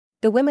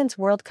The Women's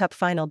World Cup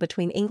final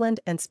between England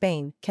and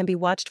Spain can be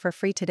watched for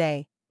free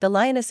today. The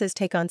Lionesses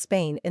take on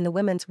Spain in the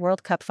Women's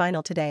World Cup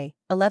final today,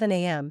 11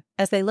 a.m.,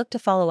 as they look to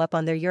follow up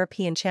on their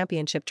European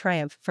Championship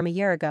triumph from a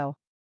year ago.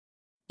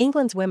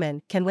 England's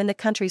women can win the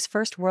country's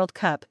first World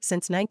Cup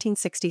since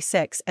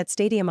 1966 at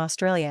Stadium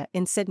Australia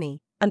in Sydney.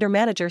 Under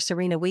manager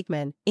Sarina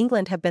Wiegman,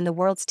 England have been the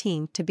world's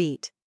team to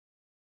beat.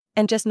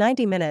 And just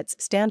 90 minutes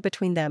stand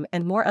between them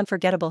and more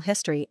unforgettable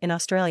history in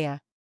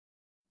Australia.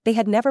 They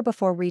had never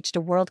before reached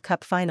a World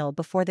Cup final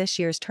before this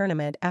year's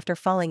tournament after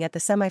falling at the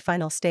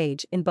semi-final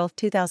stage in both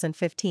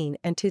 2015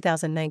 and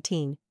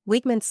 2019.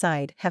 Wiegman's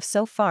side have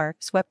so far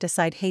swept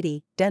aside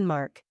Haiti,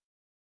 Denmark,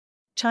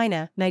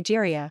 China,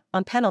 Nigeria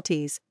on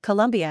penalties,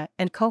 Colombia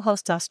and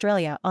co-hosts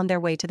Australia on their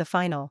way to the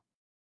final.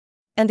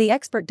 And the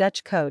expert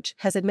Dutch coach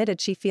has admitted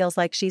she feels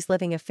like she's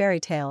living a fairy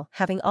tale,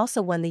 having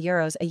also won the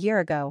Euros a year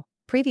ago.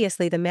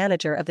 Previously the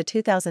manager of the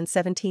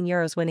 2017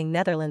 Euros winning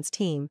Netherlands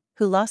team,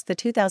 who lost the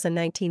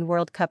 2019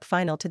 World Cup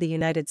final to the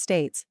United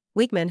States,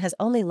 Wiegman has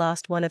only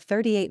lost one of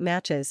 38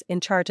 matches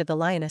in charge of the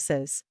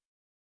Lionesses.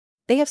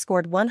 They have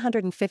scored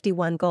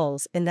 151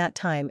 goals in that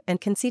time and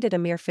conceded a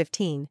mere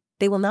 15.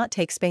 They will not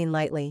take Spain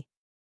lightly.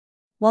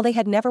 While they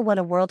had never won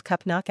a World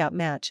Cup knockout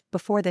match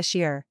before this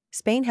year,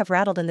 Spain have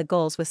rattled in the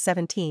goals with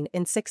 17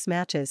 in 6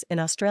 matches in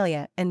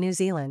Australia and New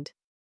Zealand.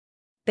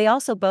 They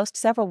also boast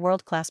several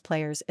world-class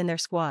players in their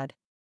squad.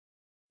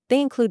 They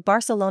include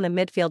Barcelona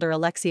midfielder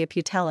Alexia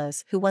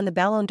Putellas, who won the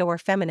Ballon d'Or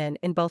Feminine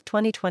in both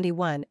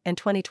 2021 and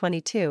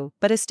 2022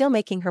 but is still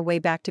making her way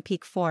back to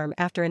peak form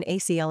after an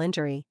ACL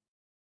injury.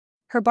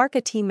 Her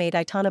Barca teammate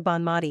Aitana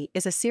Bonmati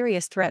is a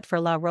serious threat for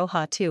La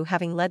Roja too,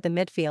 having led the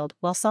midfield,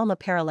 while Salma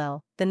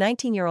Parallel, the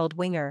 19-year-old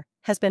winger,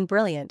 has been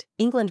brilliant.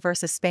 England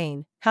vs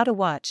Spain. How to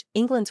watch.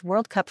 England's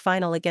World Cup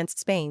final against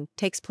Spain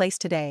takes place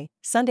today,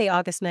 Sunday,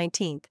 August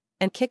 19th,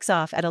 and kicks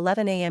off at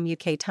 11 a.m.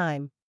 UK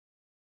time.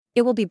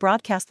 It will be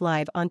broadcast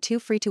live on 2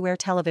 free-to-air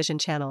television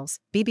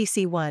channels,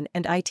 BBC One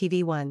and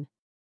ITV1.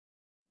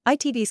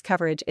 ITV's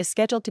coverage is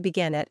scheduled to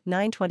begin at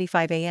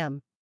 9:25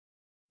 a.m.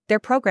 Their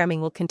programming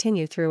will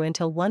continue through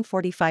until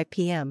 1:45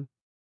 p.m.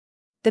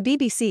 The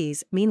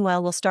BBC's,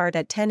 meanwhile, will start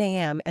at 10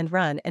 a.m. and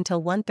run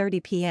until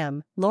 1:30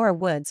 p.m. Laura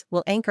Woods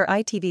will anchor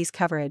ITV's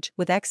coverage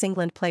with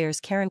ex-England players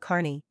Karen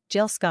Carney,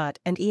 Jill Scott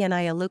and Ian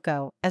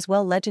Ialuko, as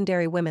well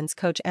legendary women's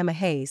coach Emma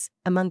Hayes,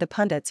 among the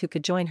pundits who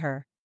could join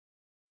her.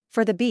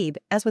 For the BB,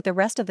 as with the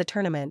rest of the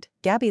tournament,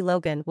 Gabby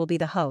Logan will be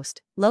the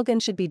host. Logan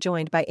should be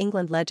joined by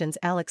England legends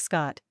Alex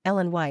Scott,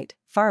 Ellen White,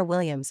 Farrah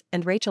Williams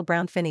and Rachel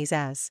Brown-Finney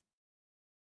as